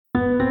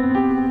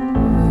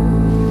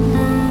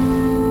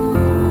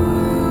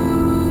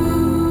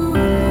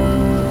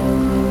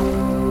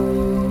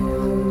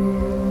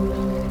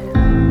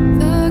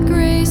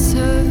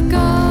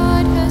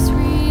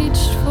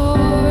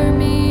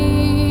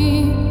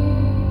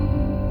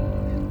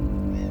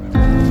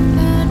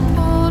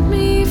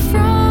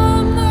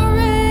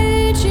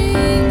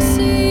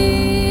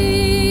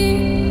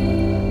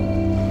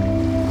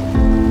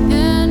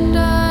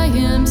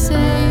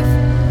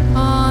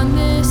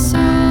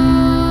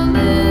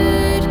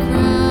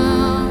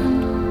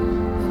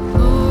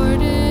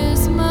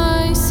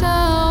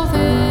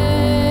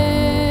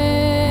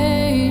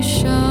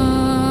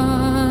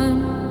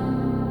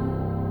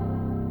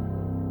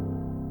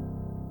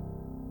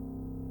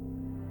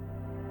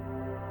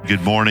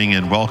Good morning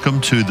and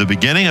welcome to the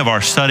beginning of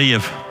our study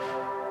of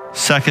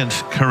 2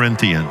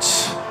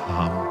 Corinthians.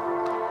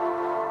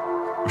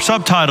 We're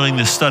subtitling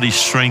this study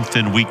Strength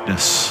and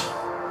Weakness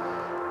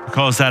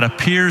because that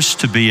appears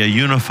to be a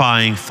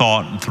unifying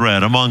thought and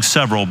thread among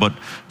several, but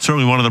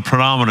certainly one of the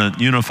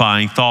predominant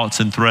unifying thoughts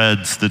and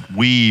threads that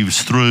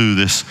weaves through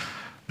this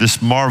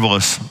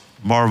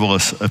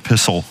marvelous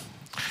epistle.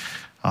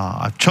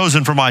 I've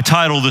chosen for my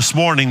title this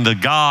morning, The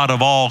God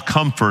of All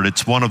Comfort.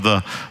 It's one of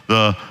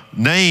the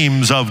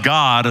names of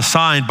God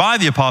assigned by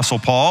the Apostle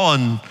Paul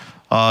and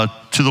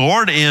to the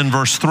Lord in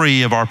verse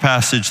 3 of our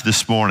passage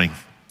this morning.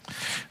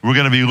 We're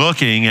going to be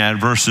looking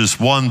at verses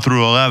 1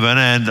 through 11,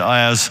 and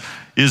as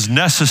is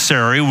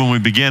necessary when we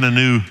begin a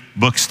new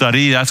book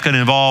study, that's going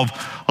to involve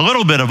a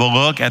little bit of a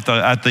look at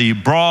the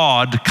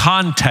broad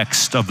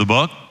context of the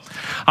book.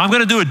 I'm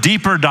going to do a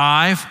deeper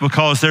dive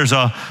because there's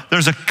a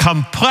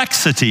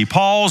complexity.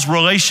 Paul's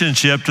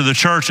relationship to the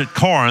church at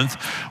Corinth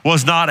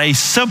was not a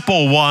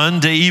simple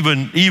one to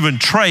even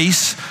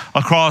trace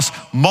across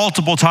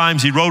multiple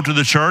times he wrote to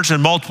the church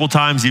and multiple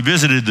times he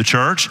visited the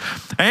church.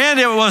 And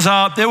it was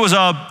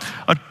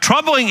a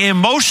troubling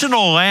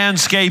emotional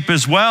landscape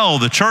as well.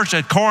 The church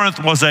at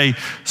Corinth was a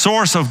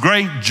source of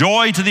great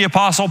joy to the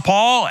Apostle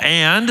Paul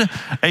and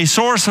a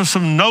source of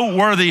some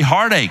noteworthy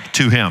heartache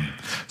to him.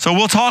 So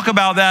we'll talk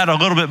about that a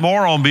little bit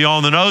more on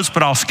Beyond the Notes,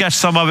 but I'll sketch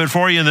some of it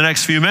for you in the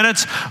next few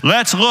minutes.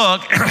 Let's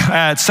look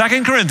at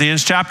 2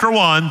 Corinthians chapter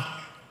 1,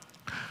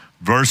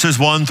 verses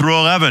 1 through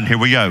 11. Here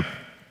we go.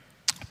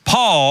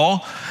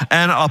 Paul,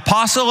 an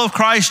apostle of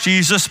Christ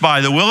Jesus by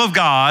the will of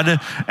God,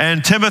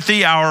 and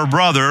Timothy, our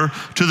brother,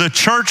 to the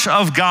church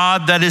of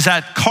God that is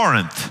at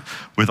Corinth,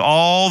 with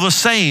all the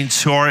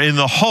saints who are in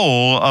the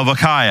whole of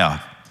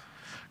Achaia.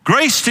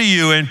 Grace to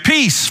you and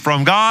peace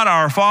from God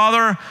our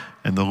Father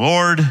and the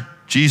Lord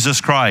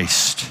Jesus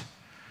Christ.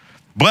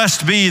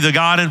 Blessed be the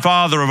God and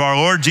Father of our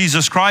Lord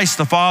Jesus Christ,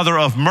 the Father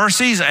of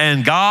mercies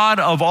and God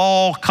of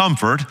all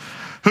comfort,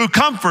 who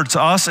comforts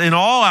us in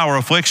all our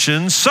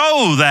afflictions,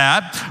 so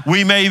that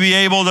we may be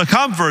able to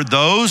comfort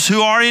those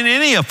who are in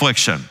any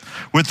affliction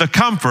with the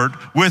comfort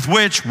with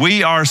which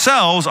we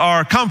ourselves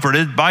are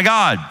comforted by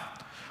God.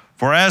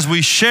 For as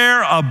we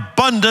share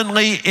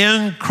abundantly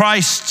in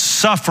Christ's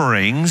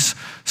sufferings,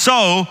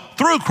 so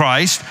through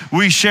Christ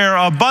we share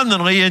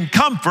abundantly in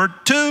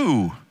comfort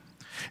too.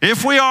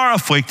 If we are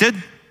afflicted,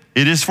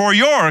 it is for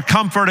your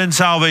comfort and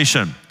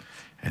salvation.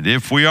 And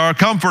if we are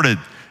comforted,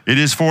 it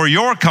is for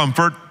your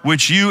comfort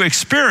which you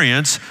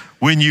experience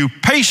when you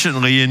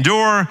patiently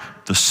endure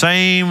the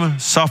same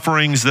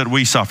sufferings that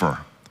we suffer.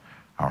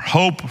 Our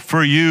hope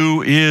for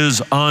you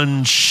is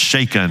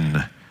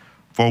unshaken,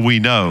 for we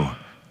know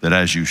that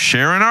as you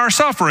share in our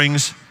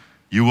sufferings,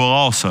 you will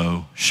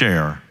also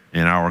share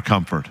in our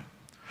comfort.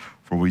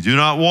 For we do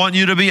not want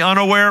you to be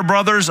unaware,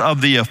 brothers, of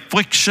the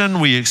affliction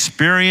we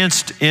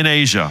experienced in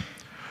Asia.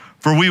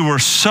 For we were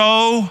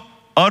so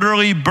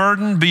utterly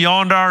burdened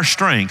beyond our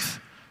strength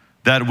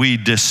that we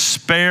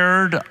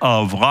despaired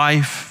of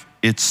life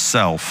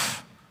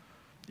itself.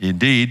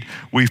 Indeed,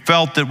 we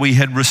felt that we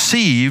had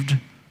received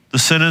the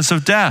sentence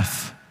of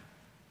death.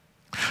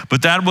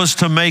 But that was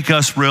to make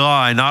us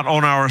rely not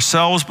on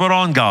ourselves, but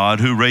on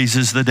God who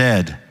raises the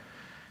dead.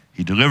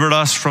 He delivered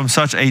us from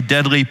such a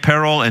deadly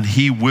peril, and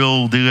he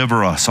will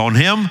deliver us. On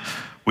him,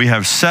 we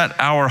have set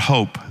our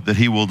hope that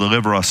he will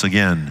deliver us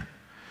again.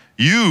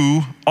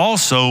 You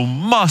also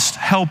must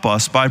help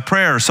us by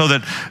prayer, so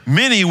that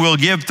many will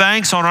give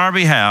thanks on our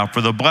behalf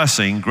for the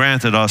blessing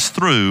granted us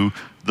through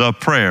the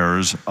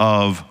prayers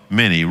of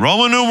many.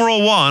 Roman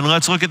numeral 1,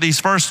 let's look at these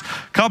first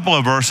couple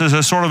of verses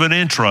as sort of an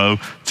intro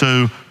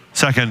to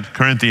 2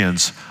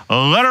 Corinthians.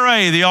 Letter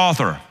A, the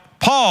author.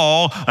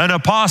 Paul, an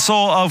apostle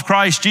of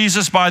Christ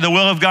Jesus by the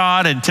will of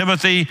God, and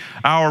Timothy,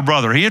 our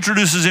brother. He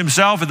introduces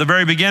himself at the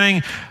very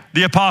beginning,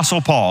 the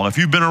Apostle Paul. If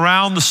you've been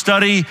around the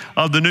study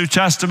of the New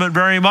Testament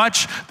very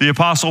much, the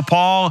Apostle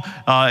Paul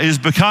is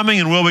becoming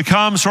and will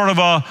become sort of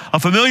a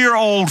familiar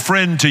old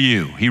friend to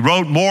you. He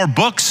wrote more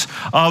books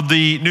of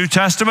the New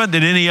Testament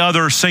than any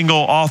other single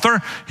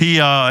author.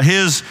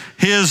 His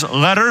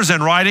letters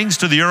and writings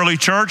to the early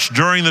church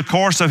during the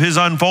course of his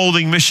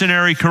unfolding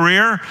missionary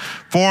career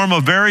form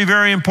a very,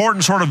 very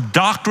important sort of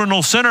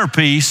doctrinal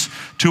centerpiece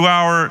to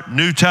our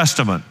New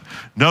Testament.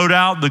 No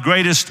doubt the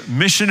greatest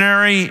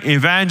missionary,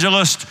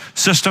 evangelist,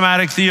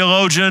 systematic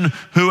theologian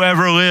who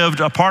ever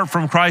lived apart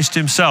from Christ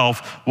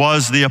himself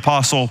was the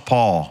Apostle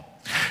Paul.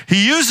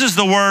 He uses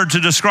the word to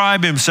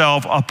describe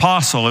himself,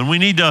 apostle, and we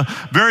need to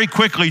very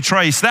quickly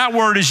trace. That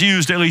word is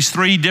used at least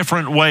 3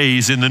 different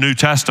ways in the New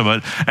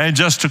Testament, and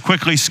just to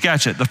quickly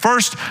sketch it. The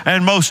first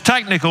and most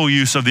technical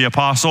use of the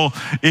apostle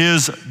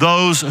is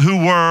those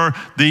who were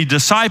the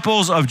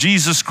disciples of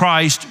Jesus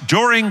Christ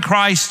during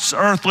Christ's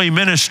earthly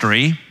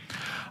ministry,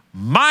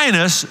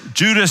 minus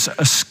Judas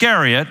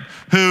Iscariot,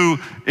 who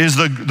is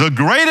the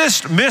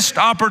greatest missed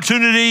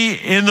opportunity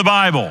in the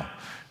Bible.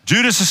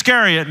 Judas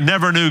Iscariot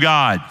never knew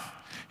God.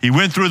 He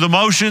went through the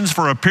motions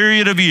for a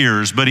period of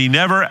years, but he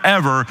never,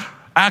 ever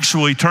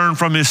actually turned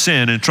from his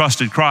sin and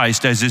trusted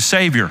Christ as his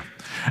Savior.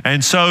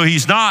 And so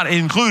he's not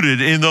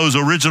included in those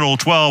original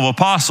 12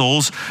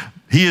 apostles.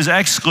 He is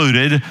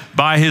excluded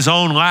by his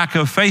own lack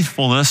of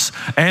faithfulness.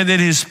 And in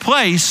his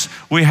place,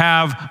 we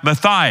have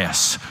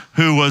Matthias,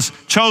 who was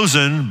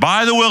chosen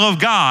by the will of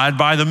God,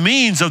 by the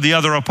means of the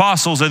other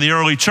apostles in the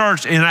early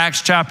church in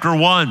Acts chapter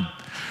 1.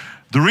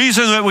 The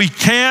reason that we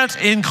can't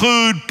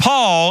include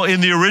Paul in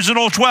the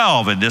original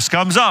 12, and this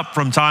comes up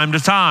from time to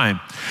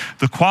time,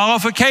 the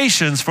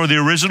qualifications for the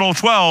original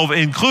 12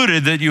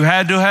 included that you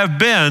had to have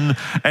been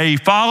a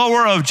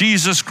follower of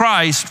Jesus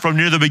Christ from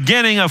near the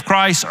beginning of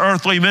Christ's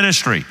earthly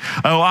ministry,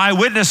 an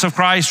eyewitness of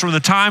Christ from the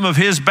time of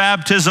his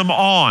baptism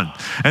on.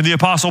 And the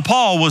Apostle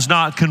Paul was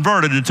not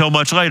converted until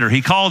much later.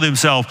 He called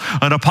himself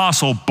an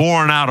apostle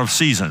born out of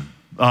season.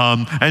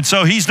 And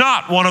so he's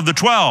not one of the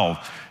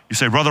 12. You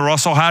say, Brother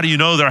Russell, how do you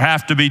know there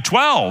have to be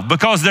 12?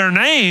 Because their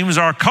names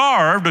are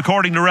carved,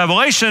 according to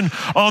Revelation,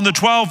 on the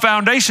 12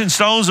 foundation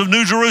stones of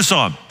New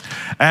Jerusalem.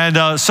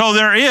 And so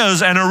there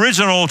is an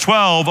original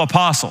 12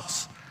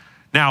 apostles.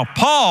 Now,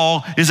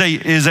 Paul is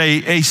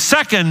a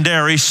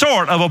secondary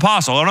sort of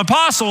apostle, an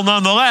apostle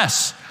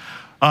nonetheless.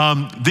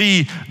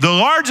 The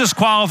largest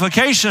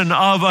qualification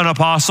of an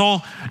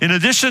apostle, in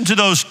addition to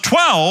those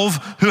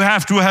 12 who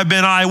have to have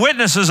been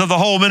eyewitnesses of the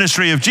whole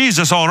ministry of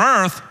Jesus on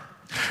earth,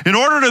 in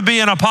order to be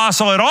an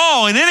apostle at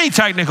all, in any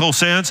technical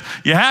sense,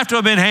 you have to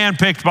have been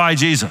handpicked by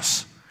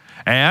Jesus.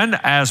 And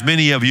as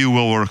many of you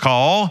will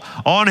recall,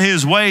 on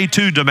his way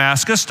to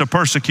Damascus to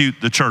persecute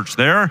the church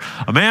there,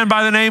 a man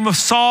by the name of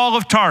Saul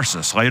of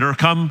Tarsus, who would later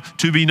come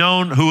to be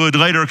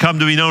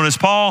known as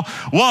Paul,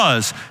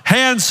 was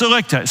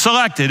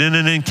hand-selected in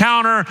an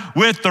encounter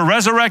with the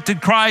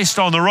resurrected Christ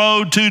on the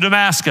road to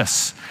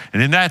Damascus.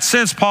 And in that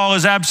sense, Paul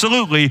is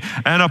absolutely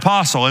an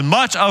apostle. And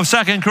much of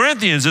 2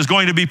 Corinthians is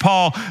going to be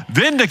Paul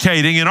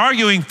vindicating and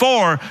arguing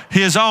for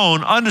his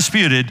own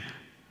undisputed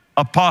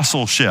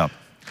apostleship.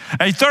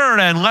 A third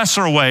and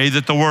lesser way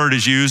that the word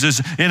is used is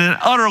in an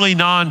utterly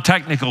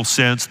non-technical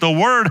sense. The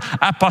word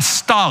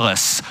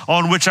apostolos,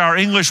 on which our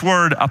English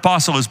word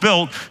apostle is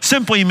built,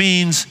 simply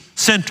means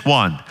sent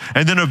one.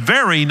 And in a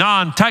very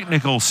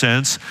non-technical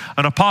sense,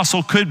 an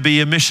apostle could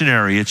be a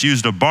missionary. It's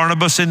used of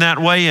Barnabas in that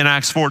way in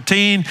Acts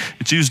 14.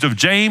 It's used of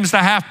James, the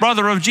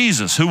half-brother of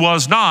Jesus, who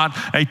was not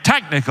a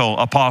technical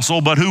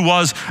apostle, but who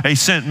was a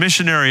sent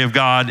missionary of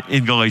God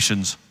in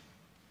Galatians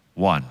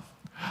 1.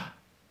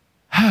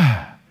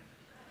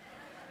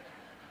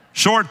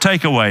 Short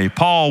takeaway,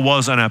 Paul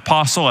was an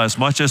apostle as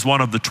much as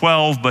one of the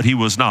 12, but he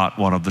was not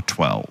one of the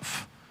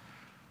 12.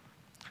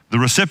 The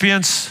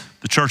recipients,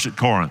 the church at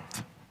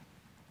Corinth,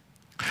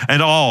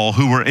 and all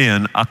who were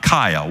in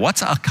Achaia.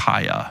 What's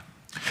Achaia?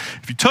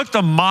 If you took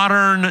the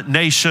modern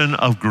nation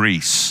of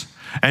Greece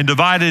and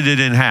divided it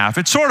in half,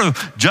 it sort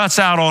of juts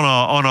out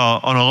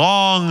on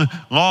a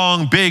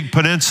long, big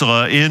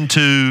peninsula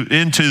into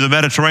the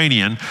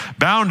Mediterranean,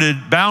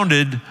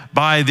 bounded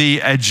by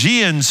the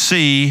Aegean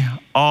Sea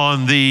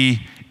on the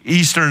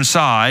eastern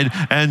side,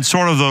 and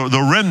sort of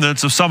the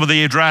remnants of some of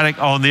the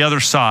Adriatic on the other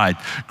side.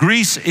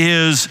 Greece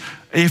is,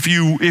 if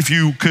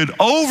you could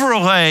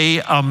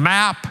overlay a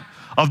map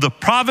of the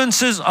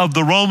provinces of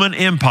the Roman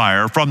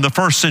Empire from the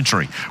first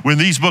century, when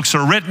these books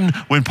are written,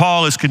 when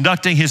Paul is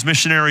conducting his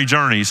missionary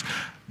journeys,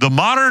 the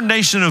modern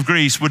nation of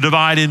Greece would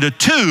divide into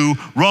two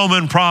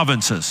Roman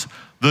provinces.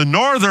 The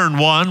northern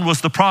one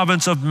was the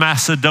province of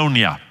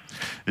Macedonia.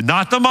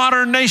 Not the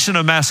modern nation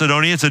of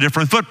Macedonia, it's a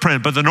different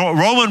footprint, but the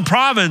Roman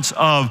province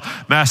of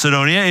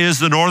Macedonia is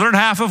the northern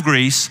half of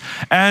Greece,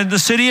 and the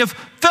city of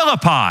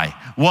Philippi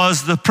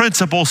was the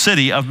principal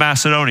city of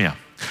Macedonia.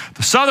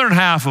 The southern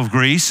half of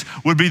Greece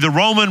would be the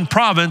Roman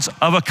province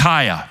of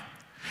Achaia.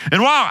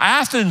 And while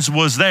Athens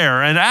was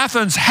there, and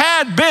Athens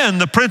had been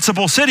the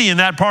principal city in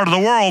that part of the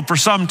world for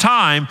some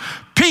time,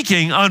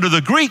 peaking under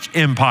the Greek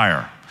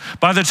Empire,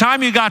 by the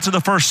time you got to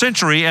the first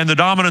century and the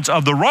dominance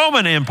of the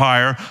Roman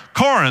Empire,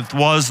 Corinth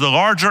was the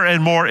larger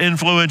and more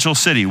influential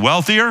city,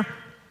 wealthier,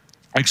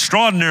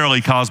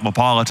 extraordinarily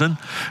cosmopolitan,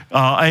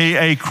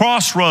 a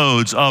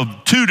crossroads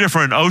of two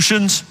different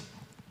oceans.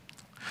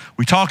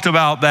 We talked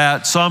about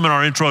that some in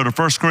our intro to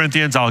 1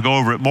 Corinthians. I'll go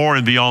over it more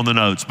and beyond the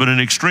notes, but an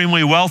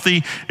extremely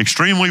wealthy,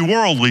 extremely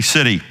worldly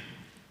city.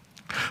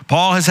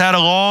 Paul has had a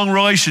long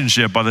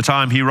relationship by the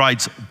time he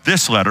writes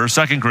this letter,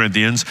 2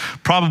 Corinthians,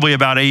 probably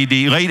about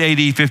late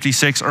AD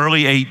 56,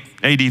 early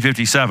AD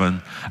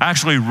 57,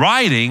 actually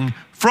writing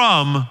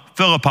from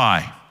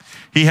Philippi.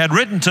 He had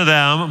written to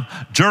them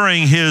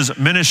during his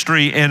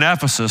ministry in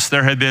Ephesus.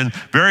 There had been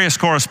various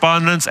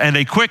correspondence and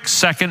a quick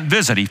second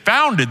visit. He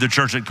founded the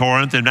church at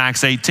Corinth in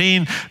Acts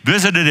 18,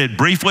 visited it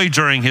briefly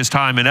during his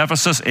time in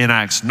Ephesus in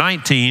Acts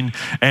 19,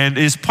 and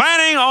is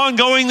planning on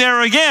going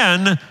there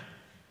again,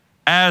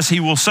 as he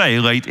will say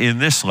late in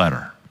this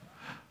letter.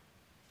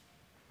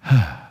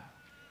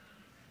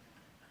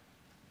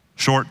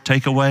 Short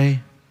takeaway,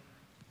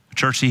 a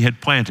church he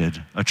had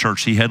planted, a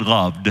church he had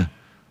loved,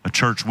 a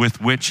church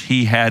with which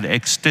he had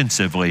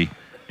extensively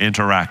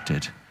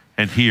interacted.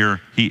 And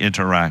here he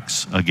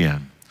interacts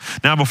again.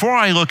 Now, before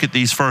I look at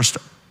these first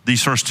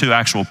these first two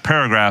actual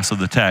paragraphs of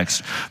the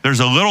text,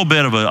 there's a little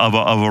bit of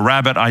a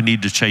rabbit I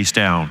need to chase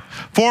down,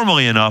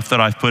 formally enough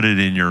that I've put it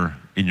in your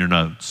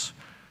notes.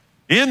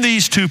 In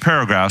these two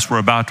paragraphs we're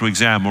about to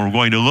examine, we're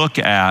going to look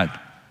at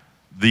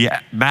the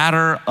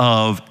matter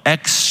of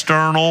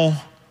external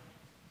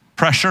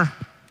pressure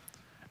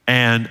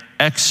and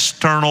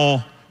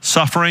external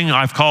suffering.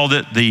 I've called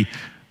it the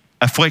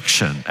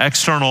affliction,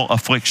 external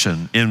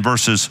affliction in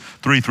verses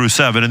 3 through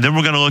 7. And then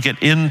we're going to look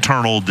at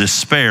internal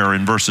despair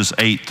in verses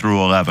 8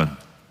 through 11.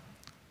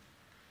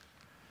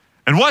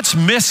 And what's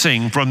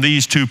missing from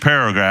these two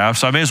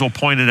paragraphs, I may as well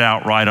point it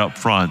out right up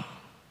front.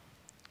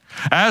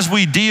 As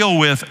we deal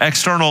with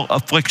external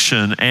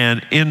affliction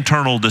and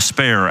internal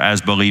despair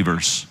as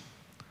believers,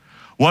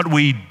 what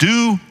we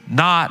do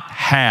not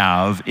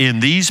have in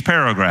these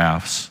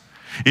paragraphs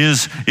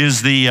is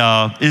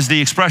the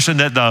expression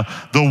that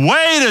the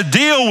way to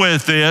deal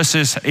with this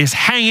is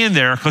hang in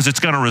there because it's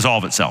going to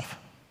resolve itself.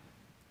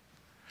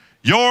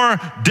 Your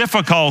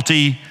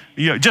difficulty,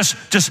 just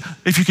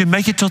if you can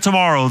make it till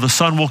tomorrow, the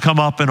sun will come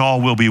up and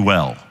all will be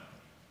well.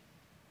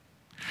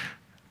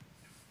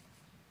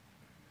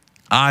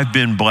 I've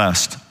been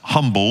blessed,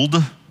 humbled,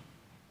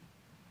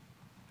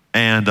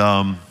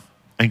 and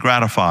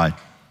gratified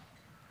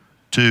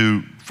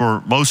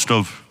for most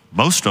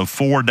of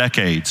 4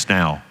 decades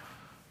now,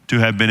 to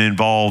have been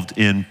involved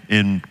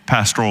in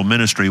pastoral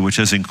ministry, which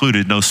has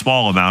included no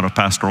small amount of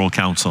pastoral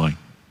counseling.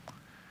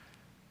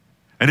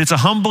 And it's a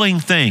humbling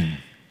thing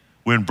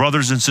when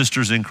brothers and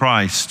sisters in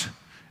Christ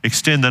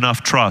extend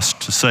enough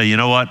trust to say, you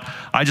know what,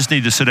 I just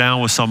need to sit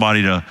down with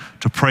somebody to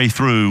pray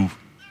through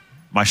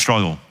my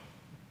struggle.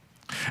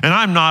 And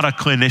I'm not a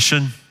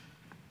clinician.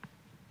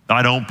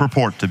 I don't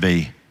purport to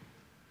be.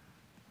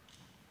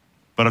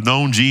 But I've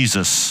known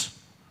Jesus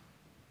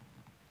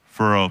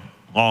for a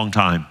long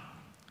time.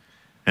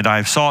 And I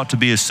have sought to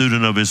be a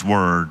student of his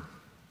word.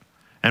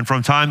 And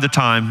from time to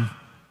time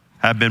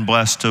have been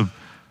blessed to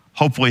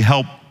hopefully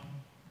help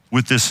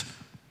with this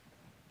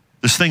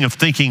thing of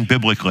thinking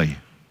biblically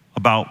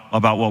about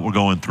what we're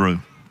going through.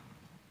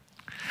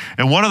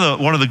 And one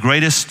of the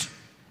greatest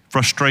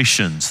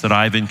frustrations that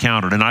I've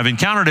encountered, and I've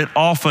encountered it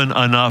often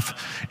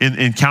enough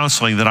in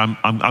counseling that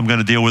I'm going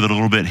to deal with it a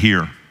little bit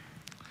here.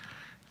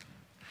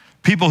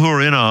 People who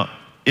are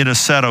in a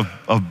set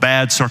of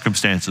bad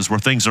circumstances where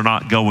things are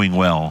not going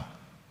well,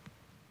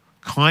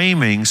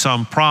 claiming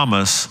some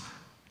promise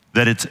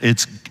that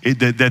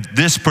that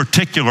this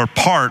particular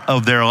part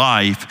of their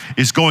life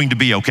is going to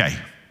be okay,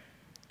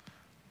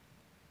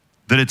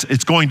 that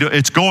it's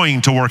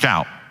going to work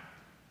out.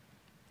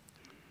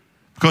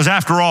 Because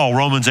after all,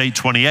 Romans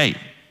 8:28.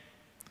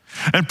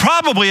 And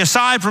probably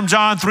aside from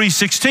John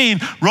 3:16,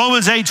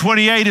 Romans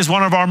 8:28 is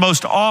one of our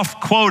most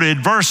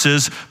oft-quoted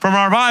verses from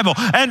our Bible.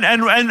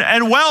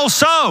 And well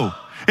so.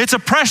 It's a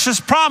precious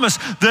promise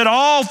that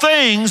all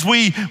things,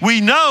 we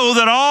know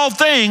that all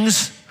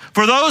things,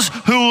 for those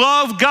who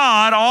love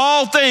God,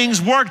 all things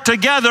work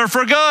together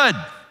for good.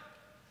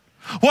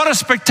 What a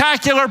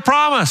spectacular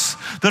promise,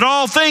 that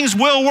all things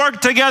will work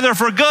together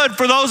for good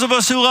for those of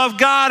us who love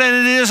God, and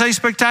it is a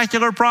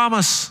spectacular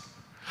promise.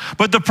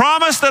 But the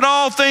promise that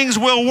all things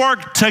will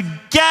work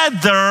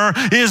together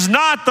is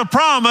not the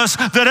promise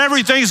that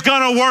everything's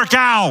going to work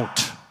out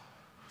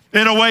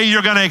in a way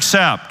you're going to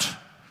accept.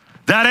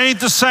 That ain't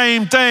the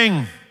same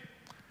thing.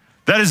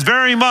 That is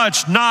very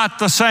much not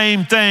the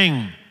same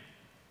thing.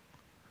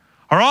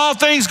 Are all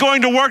things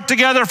going to work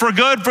together for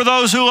good for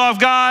those who love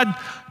God?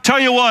 Tell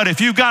you what,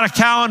 if you've got a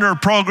calendar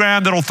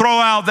program that'll throw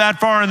out that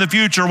far in the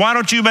future, why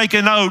don't you make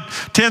a note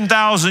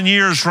 10,000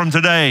 years from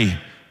today?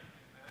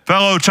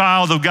 Fellow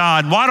child of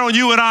God, why don't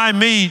you and I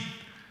meet?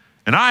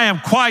 And I am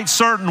quite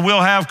certain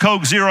we'll have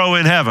Coke Zero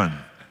in heaven.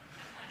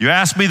 You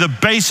ask me the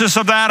basis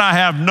of that, I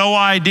have no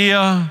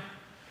idea.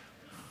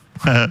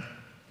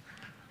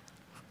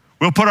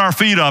 We'll put our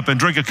feet up and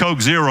drink a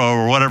Coke Zero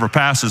or whatever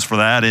passes for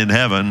that in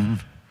heaven,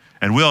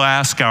 and we'll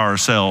ask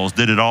ourselves,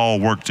 did it all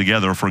work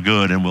together for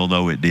good? And we'll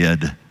know it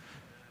did,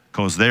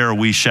 because there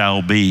we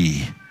shall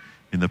be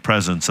in the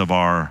presence of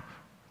our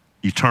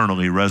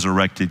eternally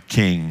resurrected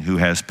King, who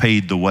has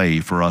paid the way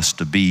for us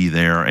to be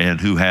there and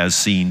who has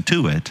seen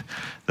to it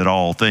that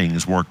all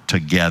things work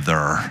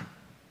together.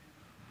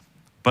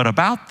 But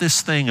about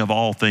this thing of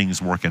all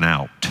things working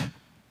out,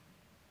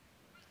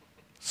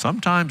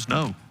 sometimes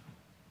no.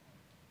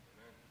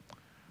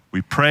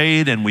 We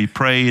prayed and we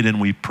prayed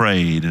and we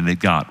prayed, and it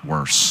got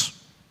worse.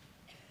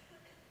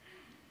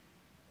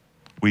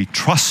 We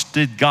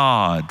trusted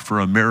God for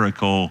a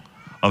miracle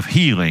of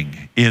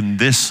healing in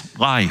this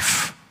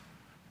life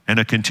and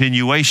a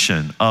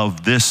continuation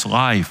of this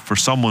life for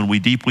someone we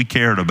deeply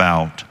cared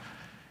about,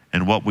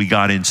 and what we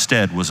got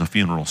instead was a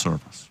funeral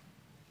service.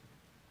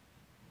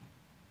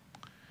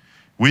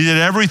 We did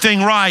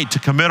everything right to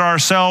commit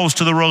ourselves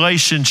to the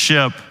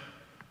relationship,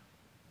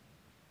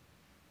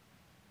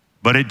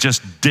 but it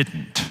just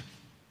didn't.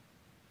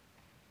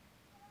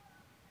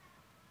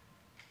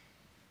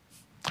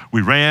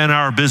 We ran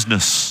our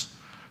business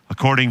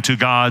according to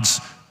God's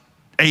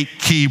 8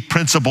 key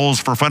principles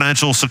for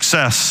financial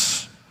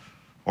success.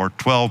 or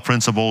 12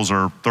 principles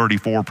or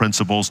 34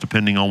 principles,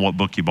 depending on what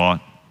book you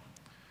bought.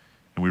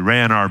 And we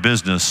ran our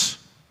business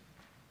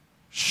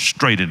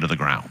straight into the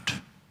ground.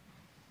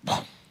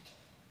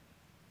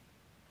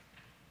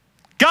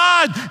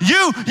 God,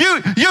 you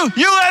led me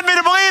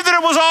to believe that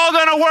it was all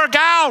going to work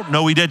out.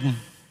 No, he didn't.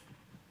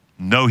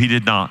 No, he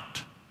did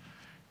not.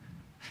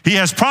 He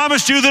has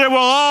promised you that it will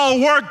all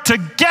work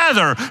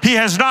together. He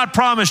has not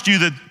promised you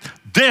that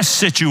this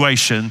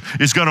situation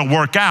is going to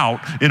work out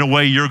in a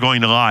way you're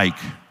going to like.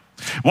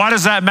 Why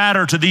does that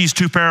matter to these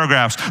two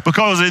paragraphs?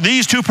 Because in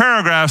these two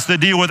paragraphs that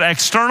deal with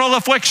external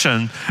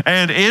affliction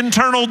and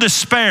internal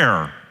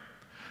despair,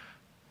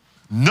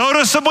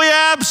 noticeably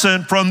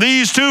absent from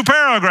these two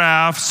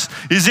paragraphs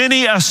is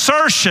any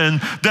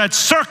assertion that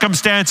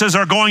circumstances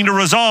are going to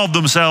resolve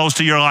themselves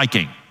to your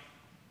liking.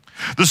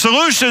 The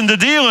solution to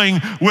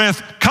dealing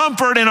with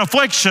comfort in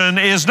affliction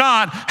is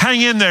not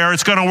hang in there,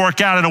 it's going to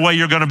work out in a way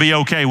you're going to be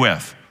okay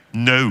with.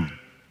 No.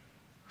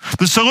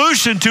 The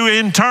solution to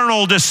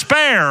internal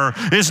despair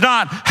is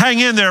not hang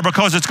in there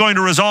because it's going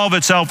to resolve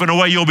itself in a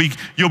way you'll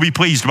be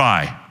pleased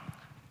by.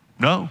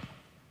 No.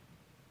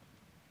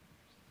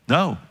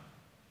 No.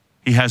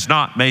 He has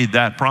not made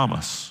that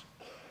promise.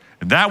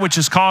 And that which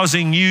is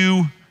causing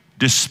you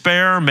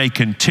despair may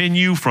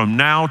continue from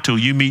now till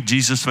you meet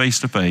Jesus face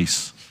to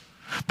face.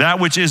 That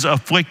which is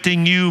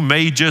afflicting you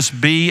may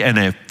just be an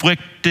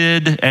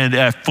afflicted and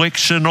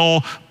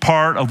afflictional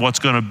part of what's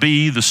going to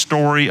be the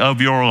story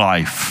of your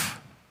life.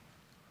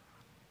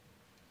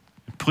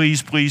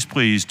 Please, please,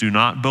 please do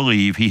not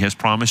believe he has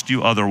promised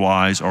you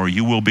otherwise, or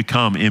you will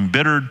become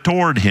embittered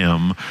toward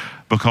him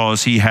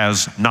because he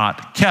has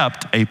not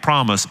kept a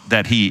promise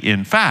that he,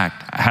 in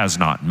fact, has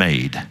not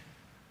made.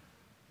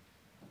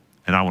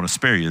 And I want to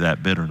spare you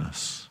that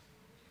bitterness.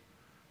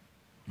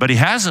 But he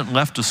hasn't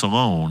left us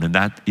alone, and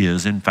that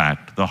is, in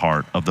fact, the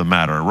heart of the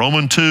matter.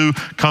 Romans 2,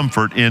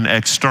 comfort in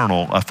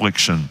external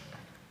affliction.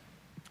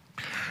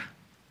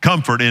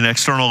 Comfort in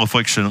external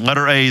affliction.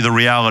 Letter A, the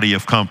reality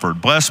of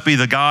comfort. Blessed be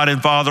the God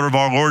and Father of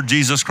our Lord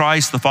Jesus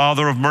Christ, the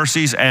Father of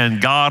mercies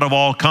and God of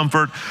all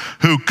comfort,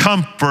 who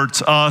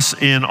comforts us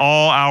in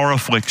all our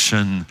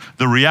affliction.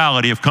 The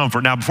reality of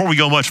comfort. Now, before we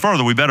go much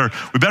further, we better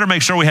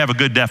make sure we have a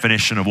good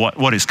definition of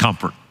what is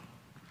comfort.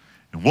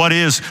 What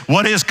is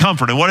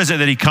comfort, and what is it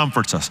that he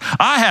comforts us?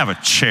 I have a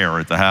chair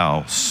at the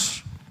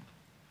house.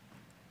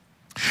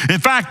 In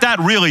fact, that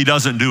really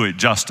doesn't do it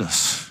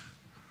justice.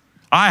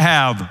 I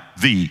have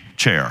the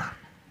chair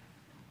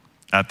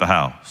at the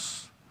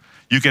house.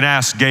 You can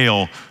ask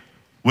Gail,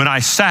 when I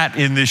sat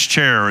in this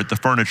chair at the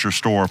furniture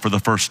store for the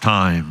first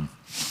time,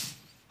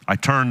 I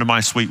turned to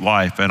my sweet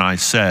wife and I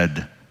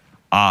said,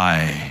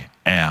 I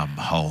am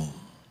home.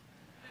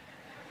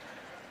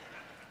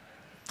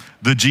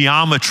 The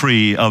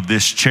geometry of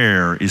this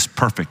chair is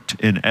perfect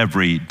in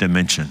every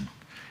dimension.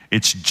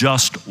 It's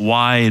just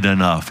wide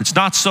enough. It's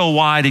not so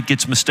wide it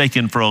gets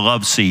mistaken for a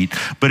love seat,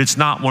 but it's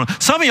not one.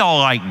 Some of y'all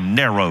like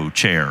narrow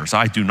chairs.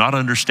 I do not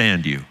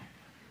understand you.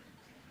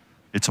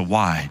 It's a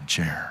wide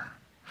chair.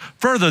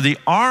 Further, the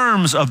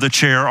arms of the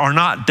chair are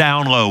not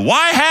down low.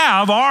 Why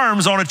have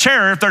arms on a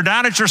chair if they're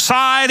down at your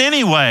side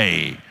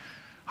anyway?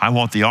 I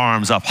want the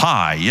arms up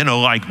high,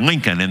 like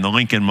Lincoln in the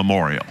Lincoln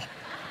Memorial.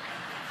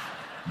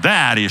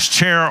 That is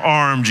chair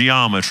arm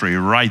geometry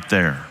right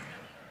there.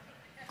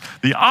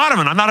 The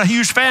ottoman, I'm not a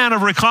huge fan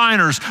of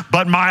recliners,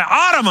 but my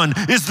ottoman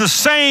is the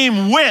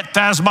same width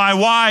as my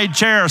wide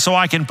chair, so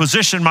I can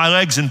position my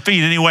legs and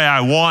feet any way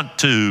I want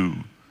to.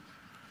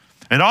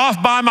 And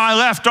off by my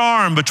left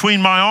arm,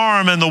 between my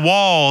arm and the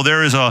wall,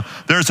 there's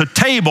a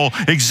table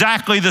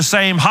exactly the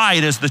same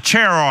height as the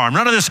chair arm.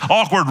 None of this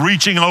awkward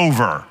reaching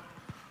over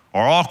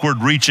or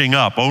awkward reaching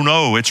up. Oh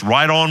no, it's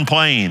right on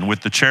plane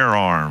with the chair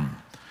arm.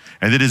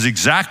 And it is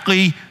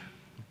exactly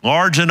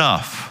large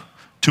enough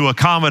to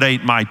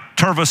accommodate my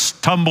Tervis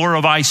tumbler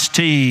of iced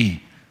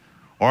tea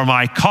or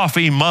my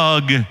coffee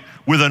mug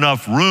with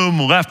enough room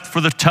left for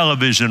the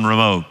television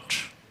remote.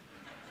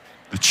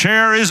 The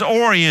chair is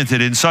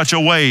oriented in such a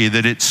way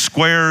that it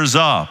squares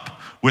up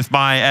with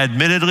my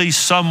admittedly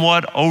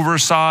somewhat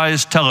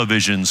oversized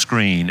television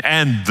screen,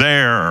 and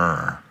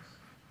there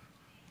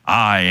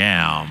I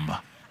am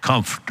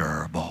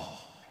comfortable.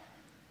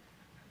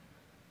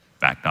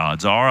 In fact,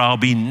 odds are I'll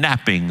be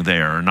napping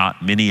there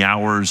not many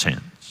hours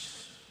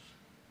hence.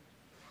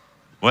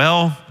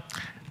 Well,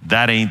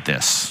 that ain't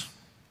this.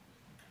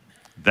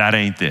 That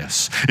ain't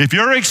this. If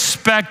you're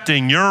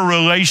expecting your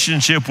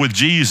relationship with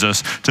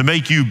Jesus to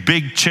make you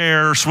big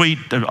chair, sweet,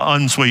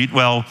 unsweet,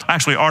 well,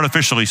 actually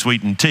artificially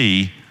sweetened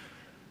tea,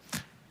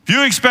 if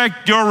you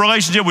expect your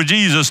relationship with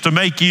Jesus to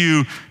make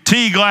you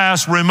tea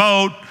glass,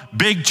 remote,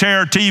 big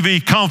chair,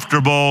 TV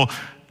comfortable,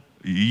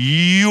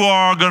 you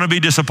are going to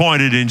be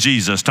disappointed in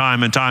Jesus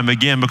time and time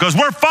again, because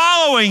we're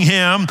following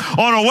him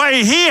on a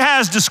way he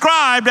has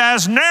described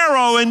as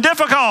narrow and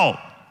difficult.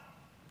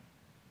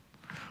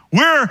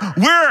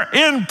 We're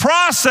in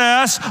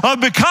process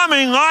of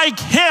becoming like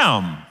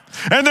him.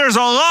 And there's a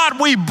lot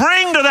we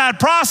bring to that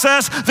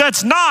process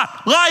that's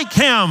not like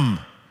him.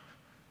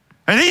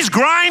 And he's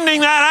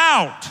grinding that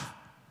out.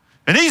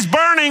 And he's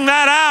burning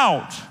that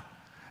out.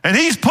 And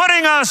he's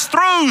putting us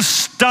through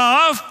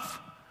stuff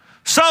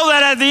so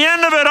that at the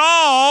end of it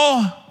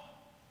all,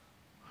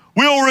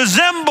 we'll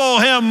resemble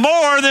him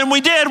more than we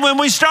did when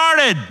we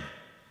started.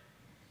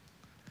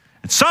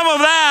 And some of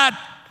that,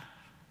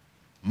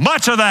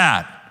 much of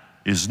that,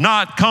 is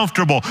not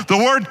comfortable. The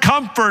word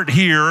comfort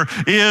here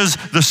is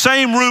the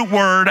same root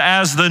word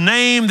as the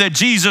name that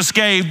Jesus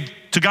gave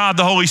to God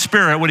the Holy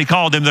Spirit when he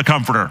called him the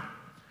Comforter,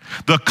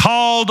 the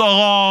called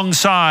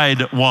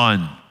alongside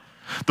one.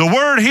 The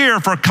word here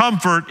for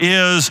comfort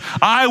is,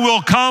 I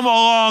will come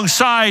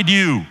alongside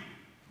you.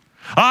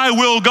 I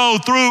will go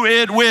through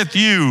it with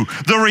you.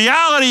 The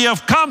reality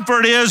of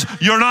comfort is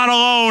you're not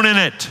alone in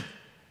it.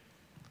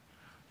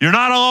 You're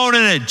not alone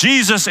in it.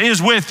 Jesus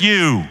is with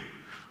you.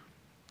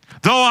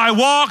 Though I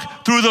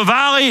walk through the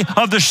valley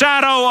of the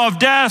shadow of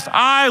death,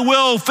 I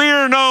will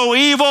fear no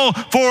evil,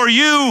 for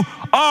you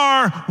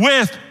are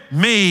with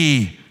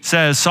me,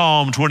 says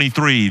Psalm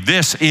 23.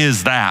 This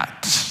is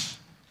that.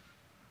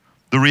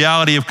 The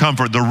reality of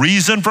comfort. The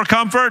reason for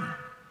comfort,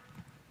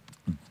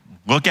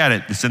 look at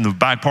it. It's in the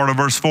back part of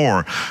verse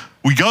 4.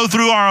 We go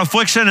through our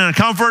affliction and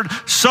comfort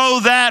so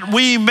that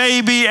we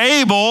may be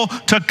able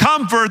to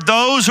comfort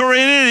those who are in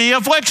any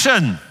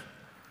affliction.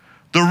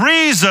 The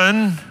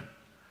reason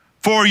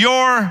for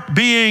your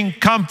being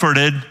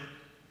comforted,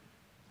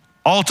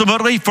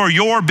 ultimately for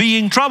your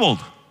being troubled,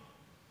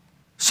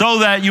 so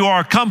that you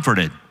are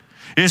comforted,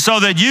 is so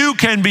that you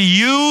can be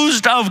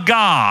used of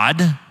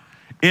God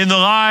in the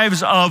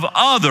lives of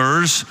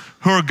others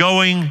who are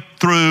going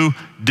through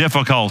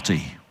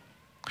difficulty.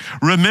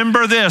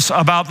 Remember this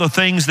about the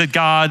things that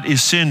God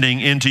is sending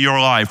into your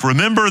life.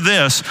 Remember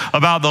this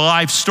about the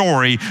life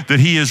story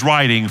that he is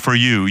writing for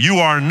you. You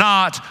are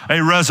not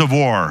a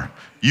reservoir,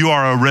 you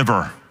are a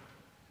river.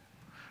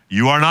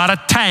 You are not a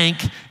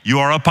tank, you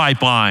are a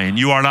pipeline.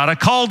 You are not a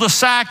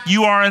cul-de-sac,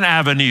 you are an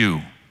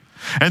avenue.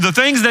 And the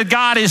things that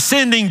God is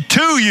sending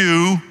to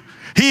you,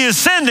 he is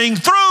sending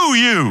through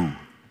you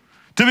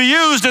to be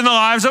used in the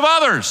lives of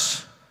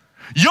others.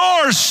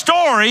 Your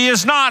story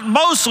is not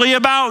mostly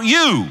about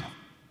you.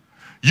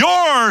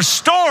 Your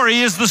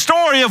story is the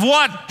story of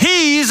what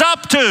he's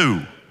up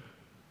to.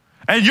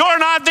 And you're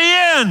not the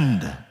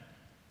end.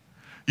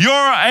 You're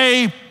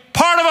a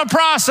part of a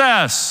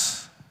process.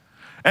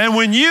 And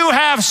when you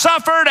have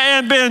suffered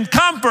and been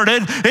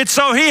comforted, it's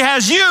so he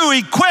has you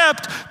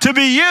equipped to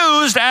be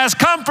used as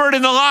comfort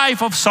in the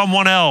life of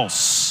someone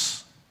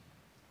else.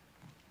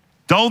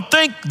 Don't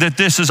think that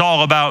this is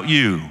all about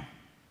you.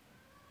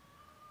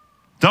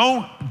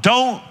 Don't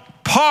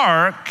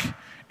park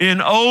in,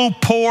 oh,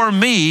 poor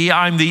me,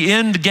 I'm the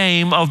end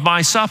game of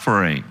my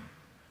suffering.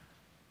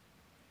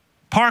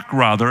 Park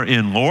rather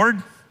in,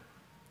 Lord,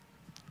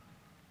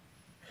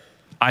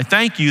 I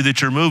thank you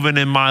that you're moving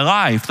in my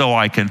life, though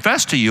I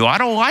confess to you, I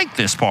don't like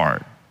this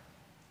part.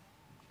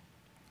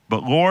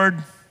 But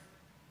Lord,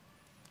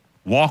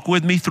 walk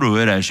with me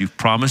through it as you've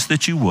promised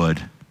that you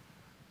would.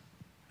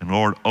 And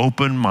Lord,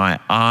 open my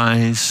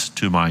eyes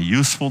to my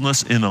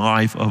usefulness in the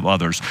life of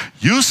others.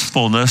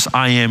 Usefulness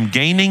I am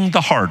gaining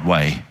the hard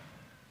way,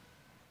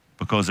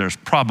 because there's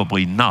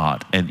probably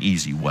not an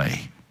easy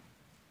way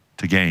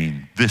to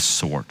gain this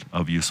sort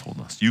of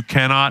usefulness. You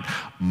cannot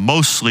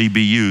mostly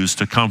be used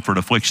to comfort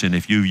affliction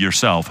if you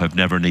yourself have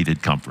never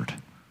needed comfort.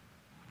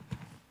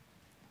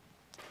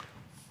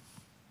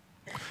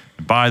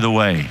 By the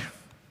way,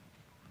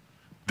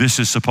 this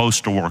is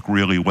supposed to work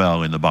really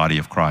well in the body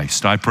of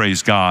Christ. I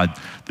praise God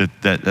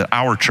that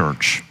our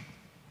church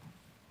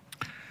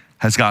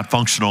has got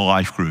functional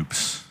life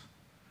groups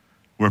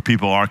where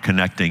people are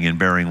connecting and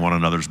bearing one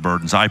another's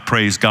burdens. I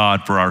praise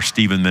God for our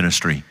Stephen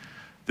ministry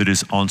that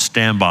is on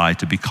standby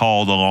to be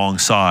called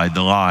alongside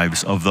the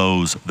lives of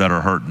those that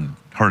are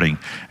hurting,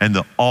 and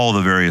all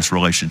the various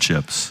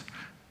relationships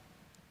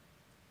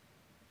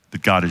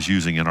that God is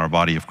using in our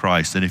body of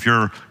Christ. And if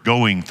you're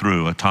going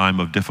through a time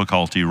of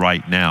difficulty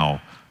right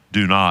now,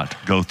 do not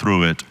go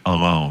through it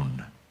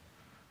alone.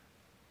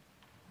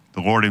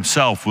 The Lord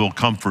himself will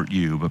comfort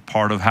you, but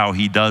part of how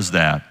he does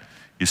that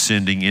is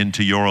sending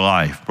into your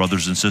life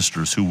brothers and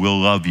sisters who will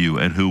love you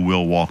and who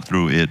will walk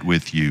through it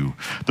with you.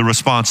 The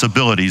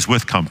responsibilities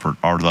with comfort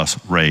are thus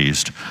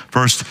raised.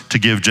 First, to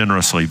give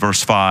generously.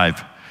 Verse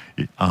 5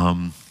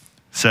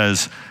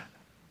 says,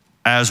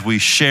 as we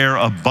share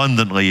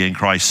abundantly in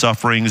Christ's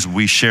sufferings,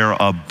 we share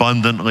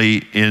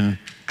abundantly in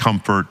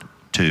comfort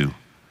too.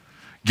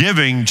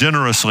 Giving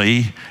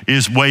generously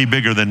is way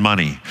bigger than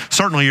money.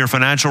 Certainly your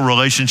financial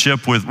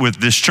relationship with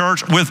this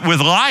church, with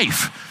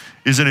life,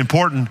 is an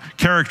important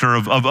character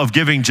of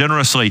giving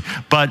generously.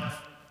 But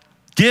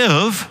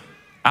give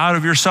out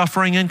of your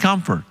suffering and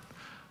comfort.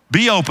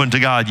 Be open to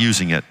God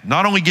using it.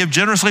 Not only give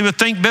generously, but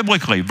think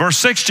biblically. Verse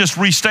 6 just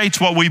restates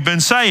what we've been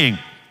saying,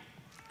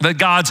 that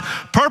God's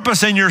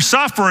purpose in your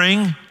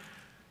suffering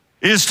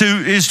is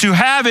to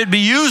have it be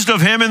used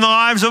of him in the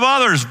lives of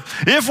others.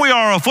 If we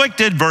are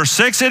afflicted, verse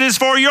 6, it is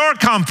for your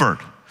comfort.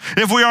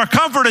 If we are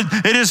comforted,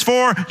 it is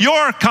for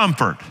your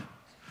comfort.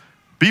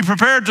 Be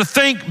prepared to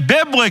think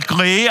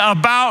biblically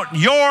about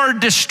your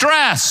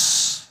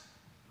distress.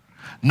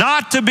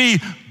 not to be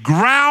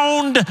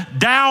ground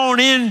down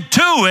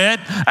into it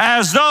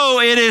as though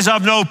it is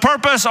of no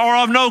purpose or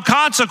of no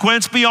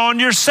consequence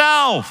beyond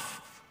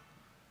yourself.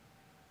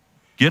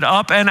 Get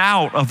up and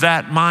out of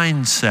that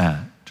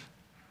mindset.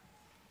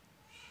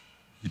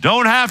 You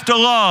don't have to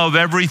love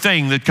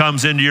everything that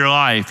comes into your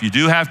life. You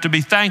do have to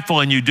be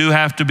thankful and you do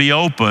have to be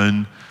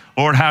open.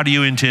 Lord, how do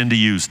you intend to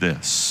use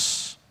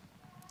this?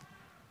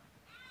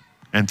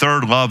 And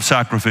third, love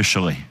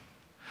sacrificially.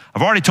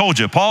 I've already told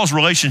you, Paul's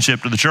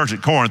relationship to the church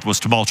at Corinth was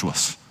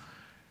tumultuous.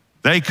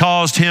 They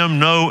caused him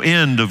no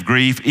end of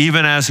grief,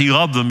 even as he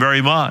loved them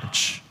very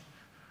much.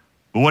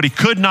 But what he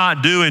could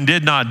not do and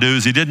did not do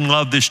is he didn't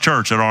love this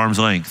church at arm's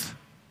length.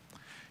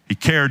 He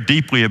cared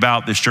deeply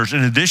about this church.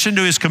 In addition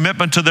to his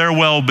commitment to their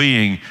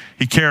well-being,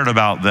 he cared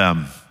about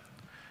them.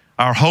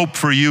 Our hope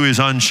for you is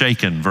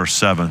unshaken, verse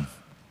 7.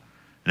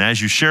 And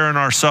as you share in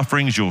our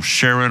sufferings, you'll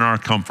share in our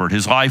comfort.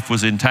 His life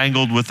was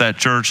entangled with that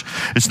church.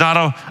 It's not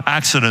an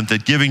accident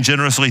that giving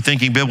generously,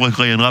 thinking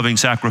biblically, and loving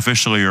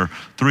sacrificially are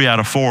 3 out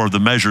of 4 of the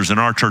measures in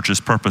our church's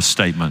purpose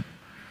statement.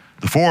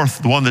 The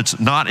fourth, the one that's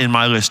not in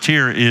my list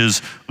here,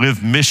 is live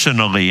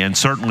missionally. And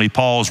certainly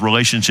Paul's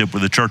relationship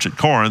with the church at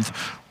Corinth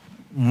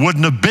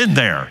wouldn't have been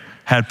there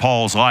had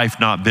Paul's life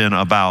not been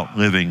about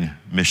living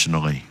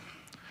missionally.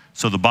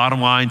 So the bottom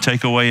line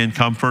takeaway in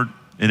comfort,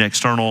 in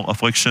external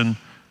affliction,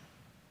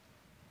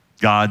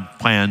 God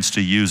plans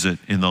to use it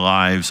in the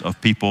lives of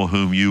people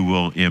whom you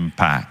will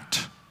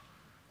impact.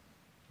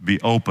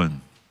 Be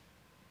open,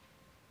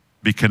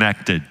 be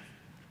connected,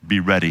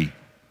 be ready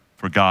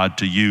for God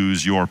to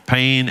use your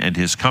pain and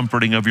his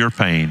comforting of your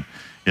pain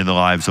in the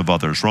lives of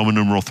others. Roman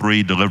numeral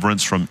 3,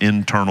 deliverance from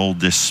internal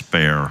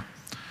despair.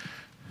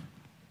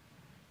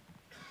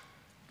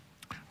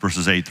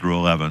 Verses 8 through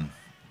 11.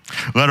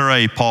 Letter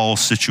A,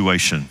 Paul's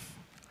situation.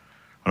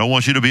 I don't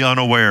want you to be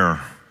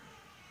unaware.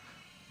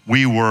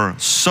 We were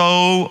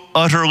so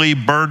utterly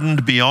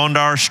burdened beyond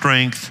our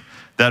strength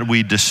that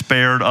we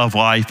despaired of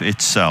life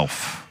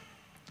itself.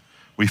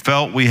 We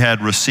felt we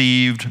had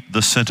received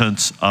the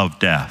sentence of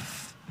death.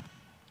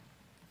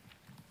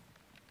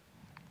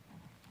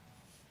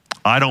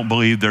 I don't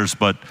believe there's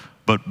but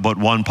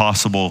one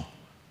possible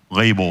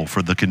label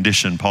for the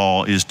condition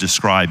Paul is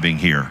describing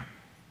here.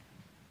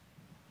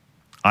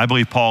 I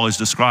believe Paul is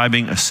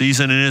describing a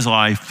season in his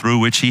life through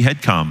which he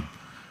had come,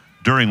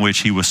 during which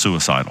he was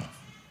suicidal,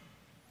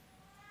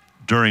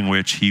 during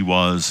which he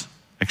was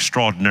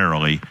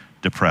extraordinarily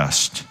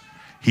depressed.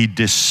 He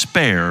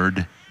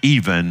despaired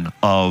even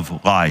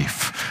of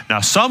life.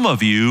 Now, some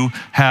of you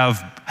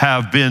have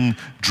been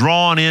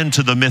drawn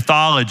into the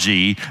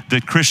mythology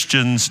that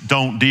Christians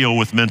don't deal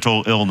with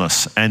mental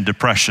illness and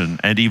depression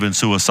and even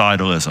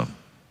suicidalism.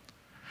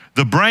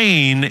 The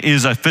brain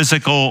is a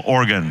physical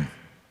organ,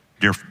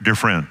 dear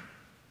friend.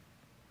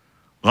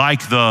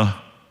 Like the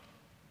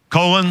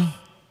colon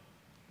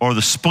or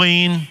the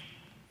spleen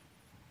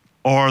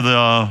or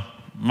the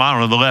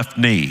left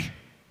knee.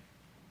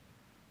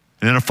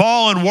 And in a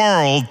fallen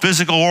world,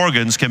 physical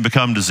organs can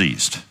become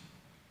diseased.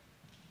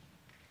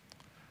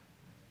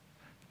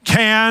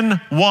 Can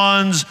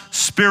one's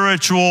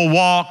spiritual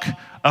walk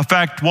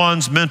affect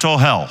one's mental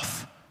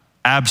health?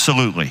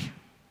 Absolutely.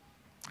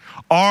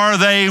 Are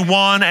they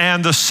one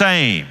and the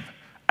same?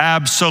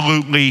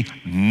 Absolutely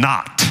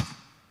not.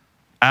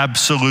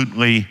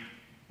 Absolutely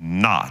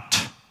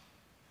not.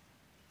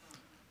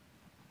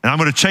 And I'm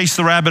going to chase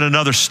the rabbit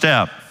another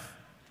step.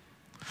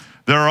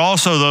 There are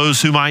also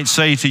those who might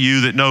say to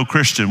you that no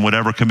Christian would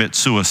ever commit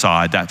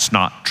suicide. That's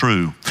not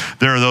true.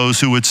 There are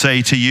those who would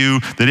say to you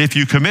that if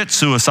you commit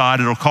suicide,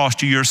 it'll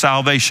cost you your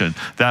salvation.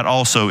 That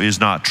also is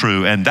not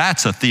true, and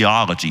that's a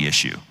theology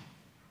issue.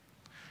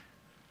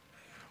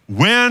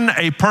 When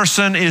a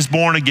person is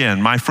born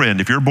again, my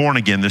friend, if you're born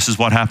again, this is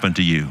what happened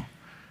to you.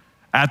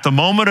 At the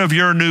moment of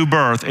your new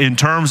birth, in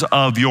terms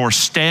of your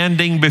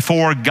standing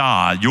before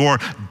God, your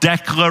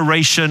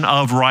declaration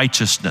of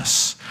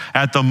righteousness,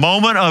 at the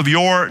moment of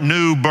your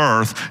new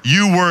birth,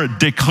 you were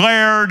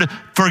declared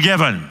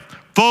forgiven,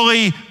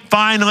 fully,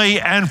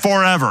 finally, and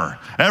forever.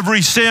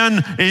 Every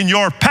sin in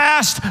your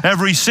past,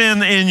 every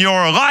sin in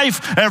your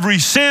life, every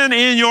sin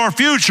in your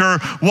future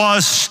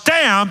was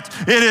stamped.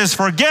 It is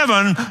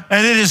forgiven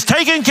and it is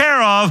taken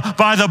care of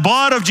by the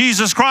blood of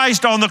Jesus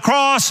Christ on the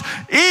cross,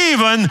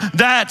 even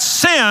that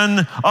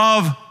sin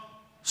of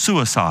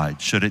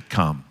suicide, should it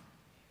come.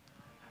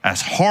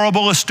 As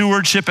horrible a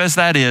stewardship as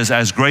that is,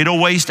 as great a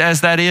waste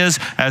as that is,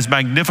 as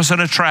magnificent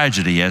a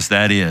tragedy as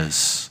that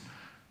is,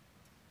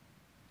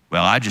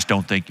 well, I just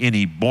don't think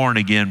any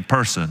born-again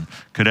person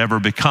could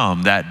ever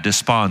become that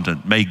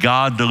despondent. May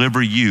God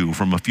deliver you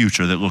from a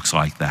future that looks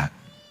like that,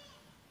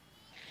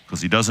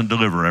 because he doesn't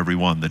deliver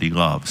everyone that he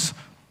loves.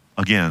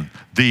 Again,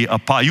 you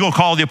will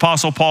call the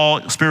Apostle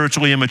Paul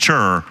spiritually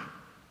immature.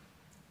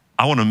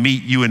 I want to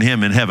meet you and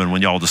him in heaven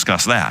when y'all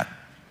discuss that,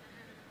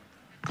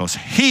 because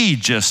he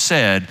just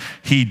said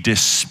he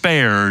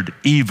despaired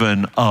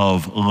even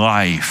of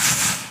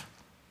life.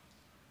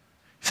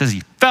 He says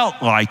he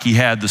felt like he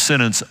had the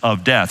sentence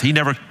of death. He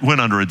never went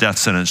under a death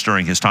sentence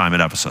during his time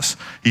at Ephesus.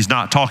 He's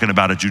not talking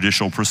about a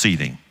judicial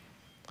proceeding.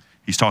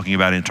 He's talking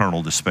about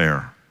internal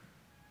despair.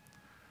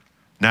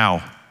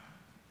 Now,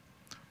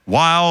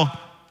 while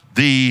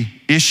the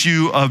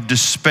issue of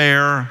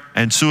despair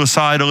and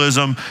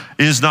suicidalism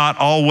is not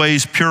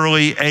always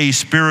purely a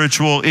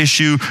spiritual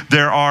issue,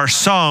 there are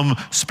some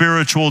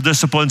spiritual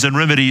disciplines and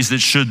remedies that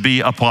should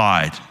be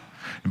applied.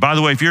 And by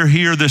the way, if you're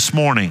here this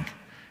morning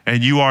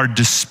and you are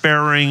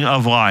despairing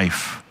of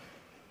life,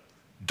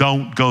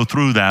 don't go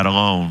through that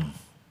alone.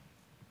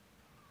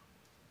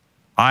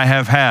 I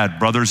have had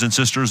brothers and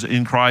sisters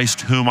in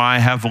Christ whom I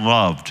have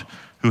loved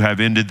who have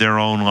ended their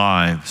own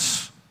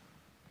lives.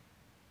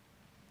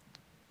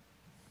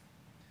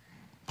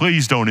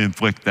 Please don't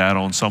inflict that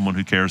on someone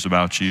who cares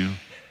about you.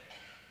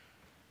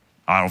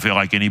 I don't feel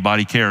like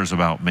anybody cares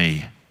about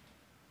me.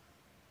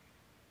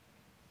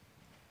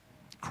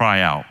 Cry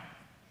out.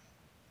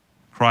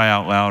 Cry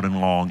out loud and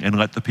long, and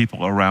let the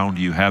people around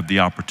you have the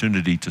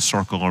opportunity to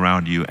circle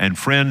around you. And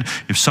friend,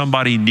 if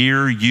somebody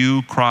near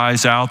you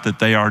cries out that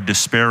they are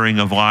despairing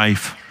of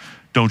life,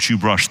 don't you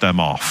brush them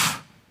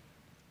off.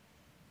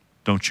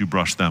 Don't you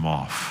brush them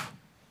off.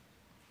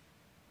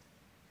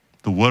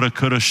 The woulda,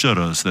 coulda,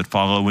 shouldas that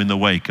follow in the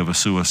wake of a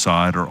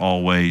suicide are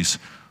always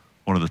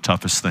one of the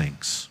toughest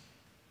things.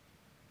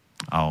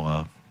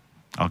 I'll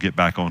get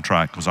back on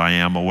track because I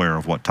am aware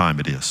of what time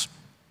it is.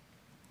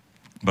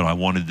 But I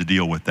wanted to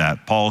deal with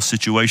that. Paul's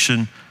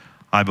situation,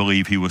 I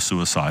believe he was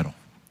suicidal.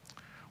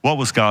 What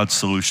was God's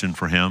solution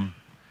for him?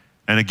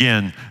 And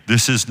again,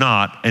 this is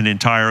not an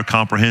entire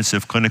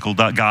comprehensive clinical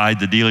guide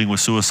to dealing with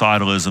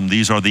suicidalism.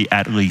 These are the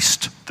at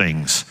least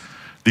things.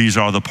 These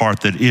are the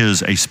part that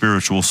is a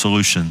spiritual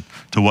solution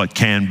to what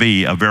can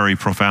be a very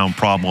profound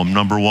problem.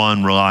 Number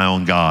one, rely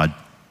on God.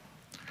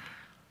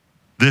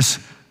 This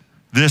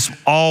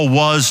all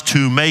was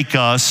to make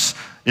us,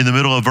 in the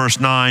middle of verse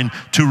 9,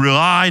 to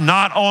rely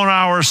not on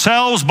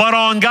ourselves, but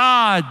on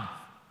God.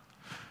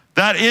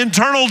 That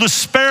internal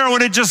despair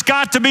when it just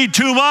got to be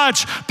too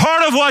much.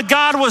 Part of what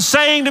God was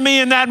saying to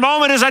me in that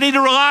moment is I need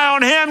to rely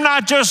on Him,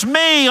 not just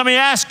me. Let me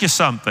ask you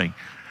something.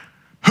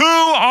 Who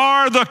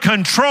are the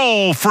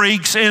control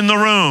freaks in the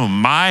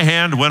room? My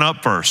hand went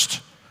up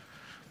first.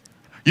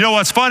 You know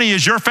what's funny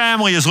is your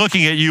family is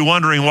looking at you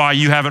wondering why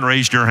you haven't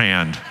raised your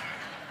hand.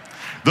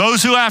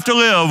 Those who have to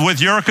live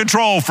with your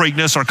control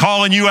freakness are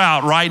calling you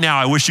out right now.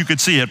 I wish you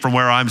could see it from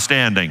where I'm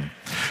standing.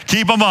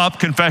 Keep them up.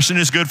 Confession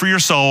is good for your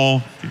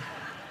soul.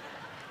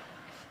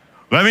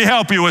 Let me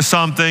help you with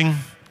something.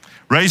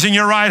 Raising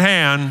your right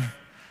hand.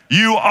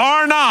 You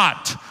are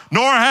not,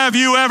 nor have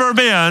you ever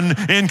been,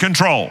 in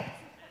control.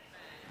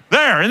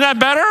 There, isn't that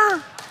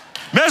better?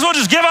 May as well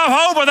just give up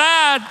hope with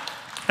that.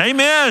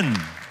 Amen.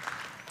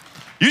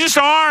 You just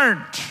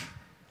aren't.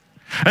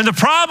 And the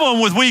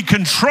problem with we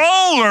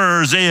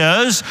controllers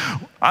is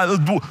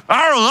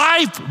our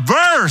life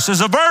verse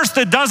is a verse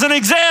that doesn't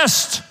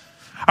exist.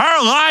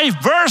 Our life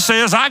verse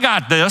is, I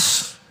got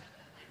this.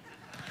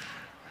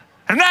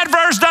 And that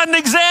verse doesn't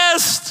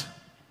exist.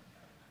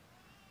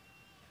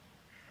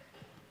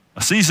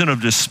 A season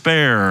of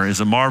despair is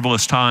a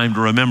marvelous time to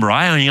remember,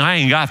 I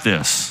ain't got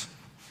this.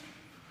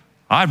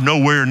 I've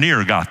nowhere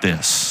near got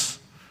this.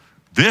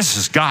 This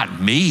has got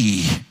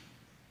me.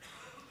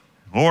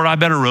 Lord, I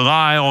better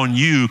rely on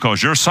you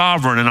because you're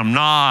sovereign and I'm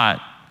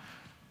not.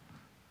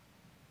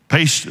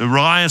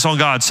 Reliance on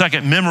God.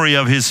 Second, memory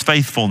of His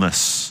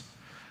faithfulness.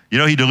 You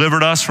know, He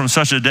delivered us from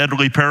such a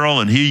deadly peril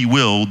and He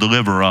will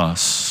deliver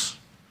us.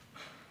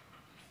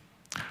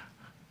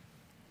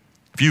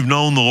 If you've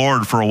known the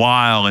Lord for a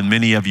while, and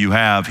many of you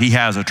have, He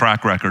has a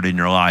track record in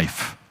your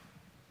life.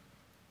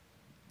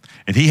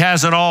 And He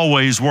hasn't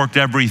always worked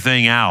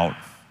everything out.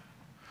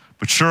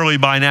 But surely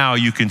by now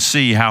you can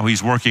see how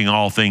He's working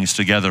all things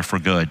together for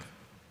good.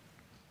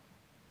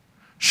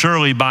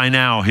 Surely by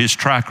now His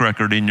track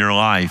record in your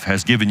life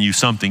has given you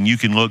something you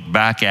can look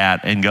back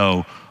at and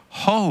go,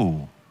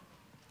 oh,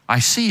 I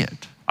see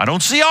it. I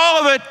don't see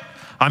all of it.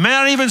 I may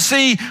not even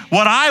see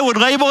what I would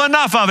label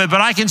enough of it,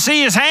 but I can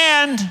see His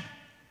hand.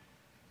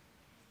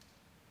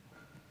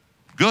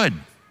 Good.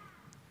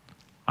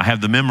 I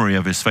have the memory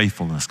of His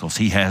faithfulness because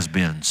He has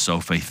been so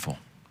faithful.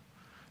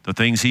 The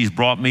things He's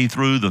brought me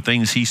through, the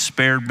things He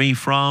spared me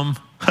from,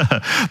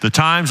 the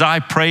times I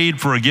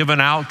prayed for a given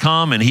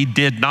outcome and He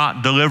did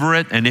not deliver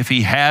it, and if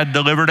He had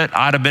delivered it,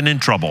 I'd have been in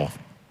trouble.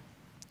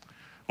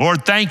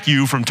 Lord, thank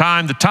you from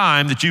time to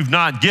time that you've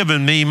not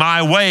given me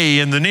my way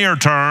in the near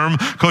term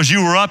because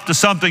you were up to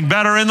something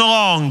better in the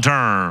long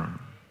term.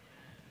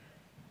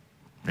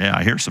 Yeah,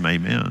 I hear some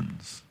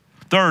amens.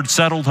 Third,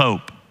 settled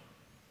hope.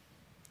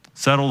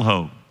 Settled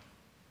hope.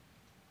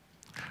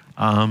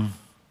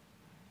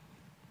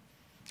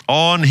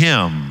 On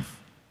Him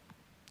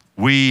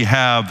we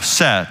have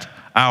set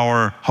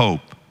our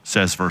hope,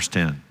 says verse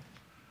 10.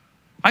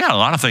 I got a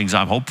lot of things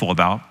I'm hopeful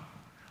about.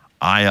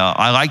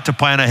 I like to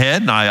plan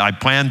ahead, and I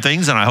plan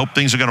things, and I hope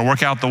things are going to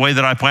work out the way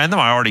that I planned them.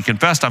 I already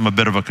confessed I'm a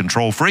bit of a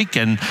control freak,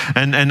 and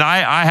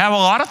I have a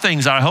lot of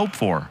things I hope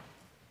for.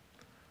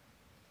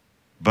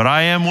 But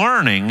I am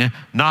learning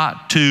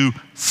not to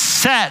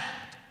set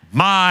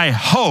my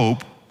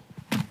hope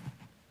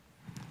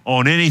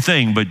on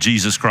anything but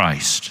Jesus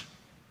Christ.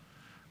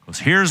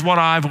 Because here's what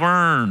I've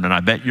learned, and I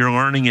bet you're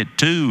learning it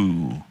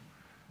too.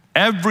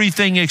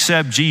 Everything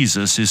except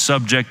Jesus is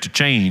subject to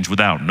change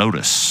without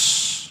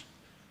notice.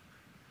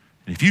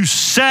 If you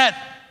set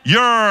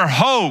your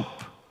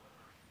hope,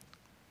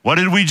 what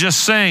did we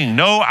just sing?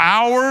 No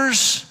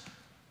hours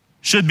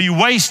should be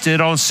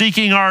wasted on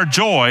seeking our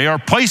joy or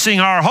placing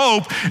our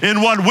hope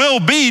in what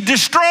will be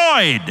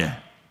destroyed.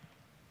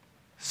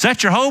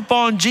 Set your hope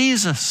on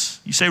Jesus.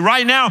 You say,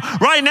 right now,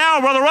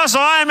 Brother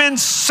Russell, I'm in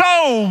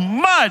so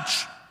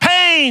much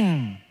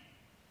pain.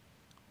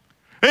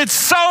 It's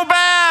so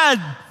bad.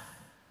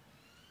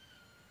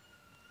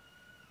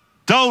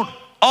 Don't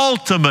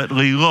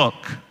ultimately look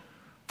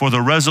for the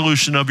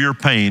resolution of your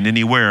pain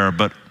anywhere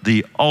but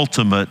the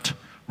ultimate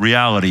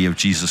reality of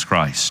Jesus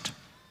Christ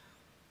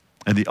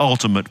and the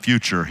ultimate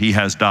future He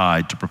has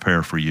died to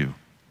prepare for you.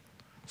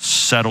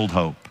 Settled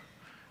hope.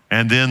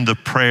 And then the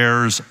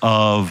prayers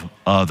of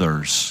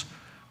others.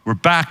 We're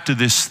back to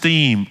this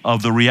theme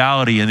of the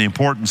reality and the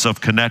importance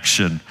of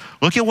connection.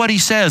 Look at what he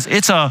says.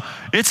 It's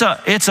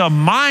a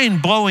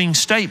mind-blowing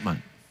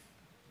statement.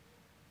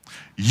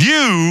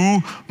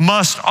 You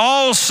must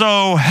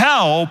also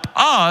help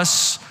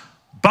us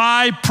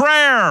by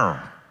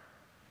prayer.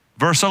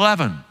 Verse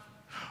 11.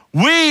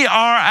 We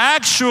are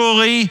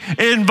actually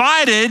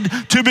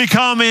invited to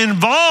become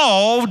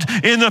involved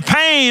in the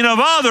pain of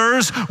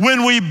others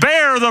when we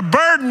bear the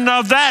burden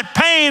of that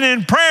pain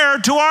in prayer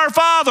to our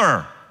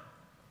Father.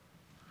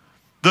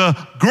 The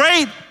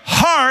great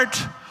heart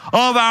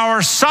of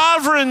our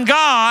sovereign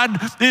God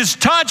is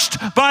touched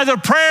by the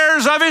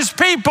prayers of His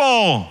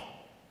people.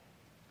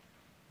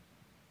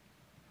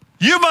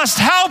 You must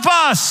help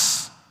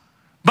us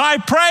by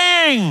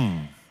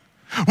praying.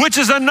 Which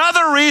is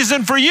another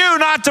reason for you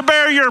not to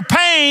bear your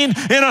pain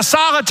in a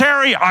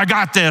solitary, I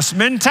got this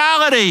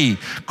mentality.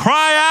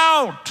 Cry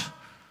out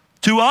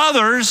to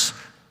others.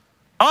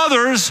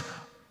 Others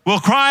will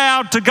cry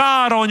out to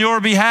God on your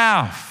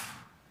behalf.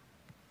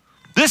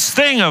 This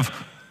thing of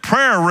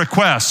prayer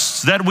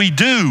requests that we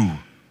do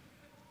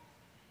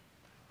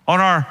on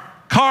our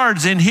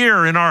cards in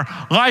here, in our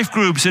life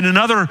groups, and in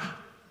other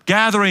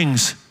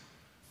gatherings,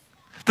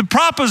 the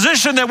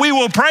proposition that we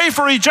will pray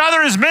for each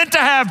other is meant to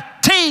have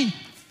teeth.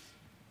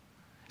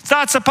 It's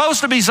not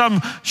supposed to be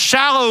some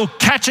shallow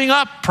catching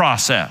up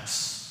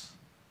process.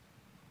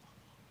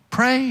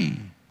 Pray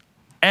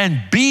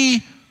and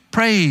be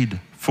prayed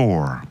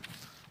for.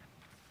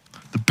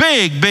 The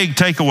big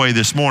takeaway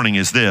this morning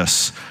is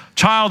this.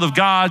 Child of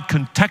God,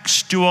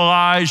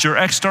 contextualize your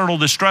external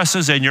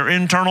distresses and your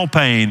internal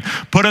pain.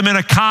 Put them in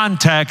a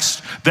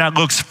context that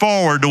looks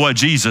forward to what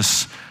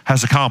Jesus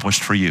has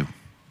accomplished for you.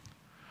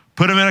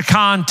 Put them in a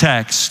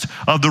context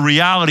of the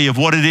reality of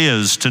what it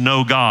is to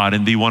know God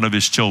and be one of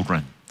His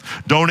children.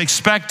 Don't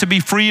expect to be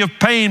free of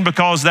pain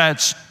because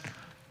that's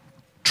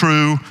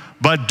true,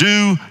 but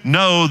do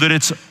know that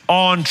it's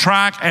on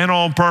track and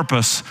on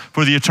purpose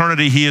for the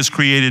eternity He has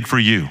created for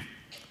you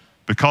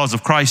because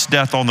of Christ's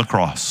death on the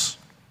cross.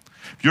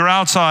 If you're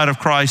outside of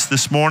Christ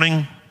this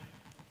morning,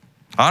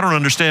 I don't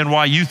understand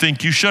why you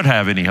think you should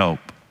have any hope.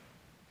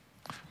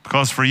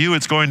 Because for you,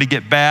 it's going to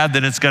get bad,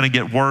 then it's going to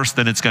get worse,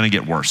 then it's going to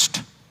get worse.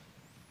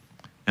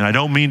 And I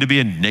don't mean to be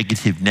a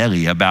negative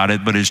Nelly about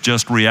it, but it's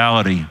just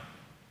reality.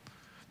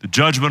 The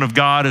judgment of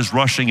God is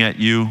rushing at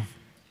you,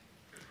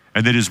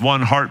 and it is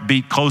one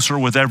heartbeat closer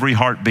with every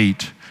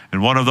heartbeat.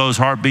 And one of those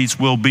heartbeats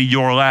will be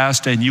your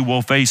last, and you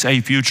will face a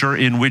future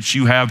in which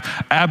you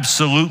have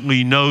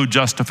absolutely no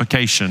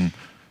justification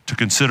to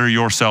consider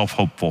yourself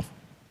hopeful.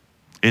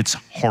 It's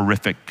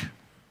horrific.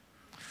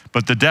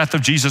 But the death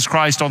of Jesus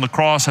Christ on the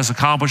cross has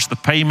accomplished the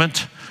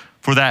payment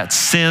for that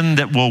sin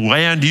that will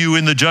land you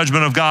in the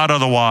judgment of God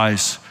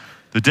otherwise.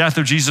 The death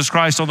of Jesus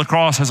Christ on the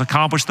cross has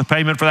accomplished the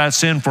payment for that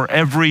sin for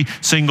every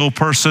single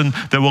person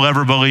that will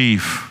ever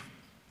believe.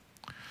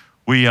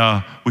 We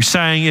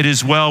sang, "It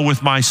is well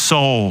with my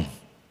soul."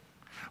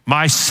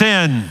 My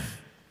sin,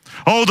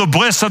 oh, the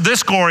bliss of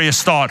this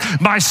glorious thought.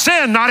 My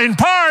sin, not in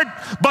part,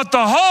 but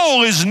the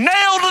whole is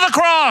nailed to the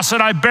cross,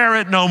 and I bear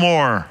it no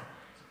more.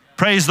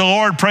 Praise the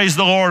Lord,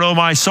 oh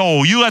my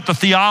soul. You let the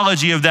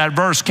theology of that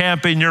verse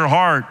camp in your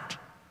heart,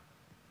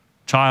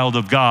 child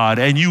of God,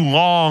 and you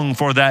long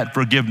for that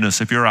forgiveness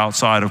if you're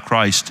outside of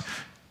Christ.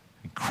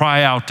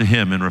 Cry out to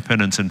Him in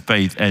repentance and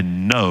faith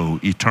and know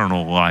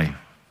eternal life.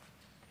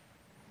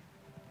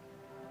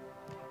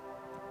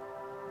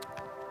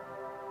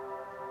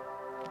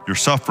 Your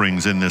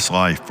sufferings in this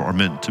life are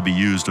meant to be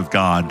used of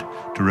God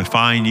to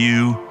refine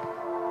you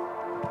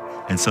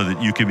and so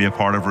that you can be a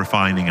part of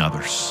refining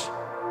others.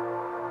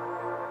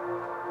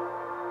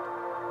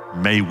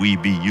 May we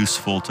be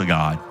useful to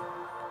God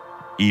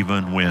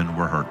even when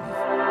we're hurting.